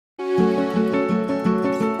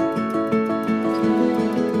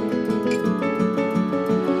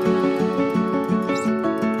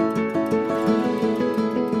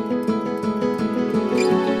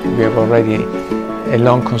we have already a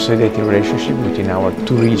long consolidated relationship between our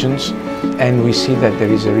two regions, and we see that there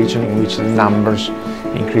is a region in which the numbers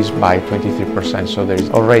increased by 23%, so there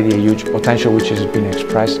is already a huge potential which has been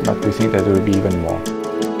expressed, but we think that there will be even more.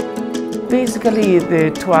 Basically,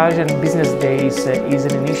 the TOAsean Business Days is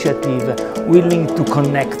an initiative willing to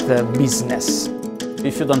connect business.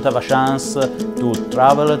 If you don't have a chance to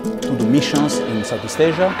travel to do missions in Southeast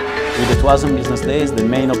Asia, with the TOAsean Business Days, the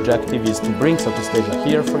main objective is to bring Southeast Asia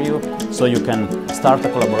here for you, so you can start a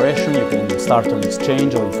collaboration, you can start an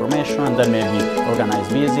exchange of information, and then maybe organize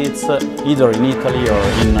visits, either in Italy or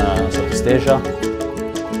in Southeast Asia.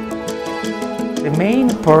 The main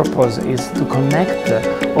purpose is to connect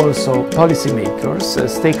also policymakers,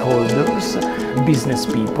 stakeholders, business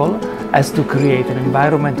people, as to create an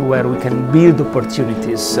environment where we can build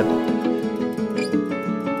opportunities.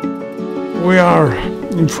 We are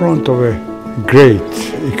in front of a great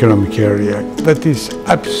economic area that is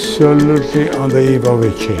absolutely on the eve of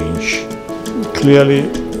a change. Clearly,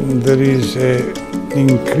 there is an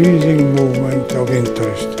increasing movement of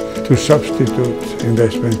interest to substitute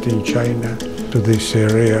investment in China to this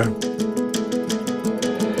area.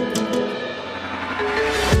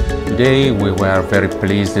 Today we were very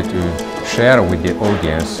pleased to share with the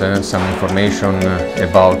audience some information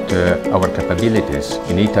about our capabilities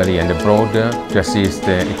in Italy and abroad to assist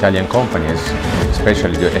Italian companies,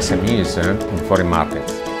 especially the SMEs, in foreign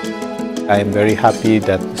markets. I am very happy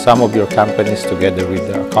that some of your companies, together with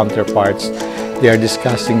their counterparts, they are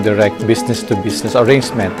discussing direct business-to-business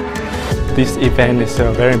arrangement. This event is a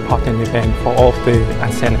very important event for all of the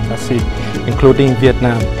ASEAN embassies, including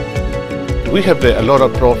Vietnam. We have a lot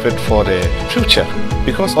of profit for the future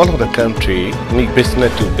because all of the country need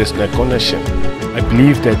business-to-business connection. I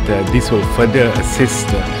believe that this will further assist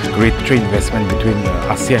great trade investment between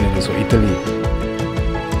ASEAN and also Italy.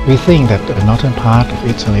 We think that the northern part of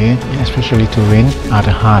Italy, especially Turin, are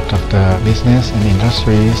the heart of the business and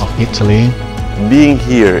industries of Italy. Being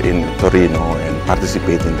here in Torino and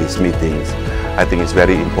participating in these meetings, I think it's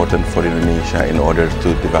very important for Indonesia in order to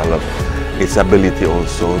develop its ability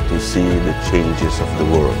also to see the changes of the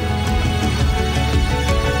world.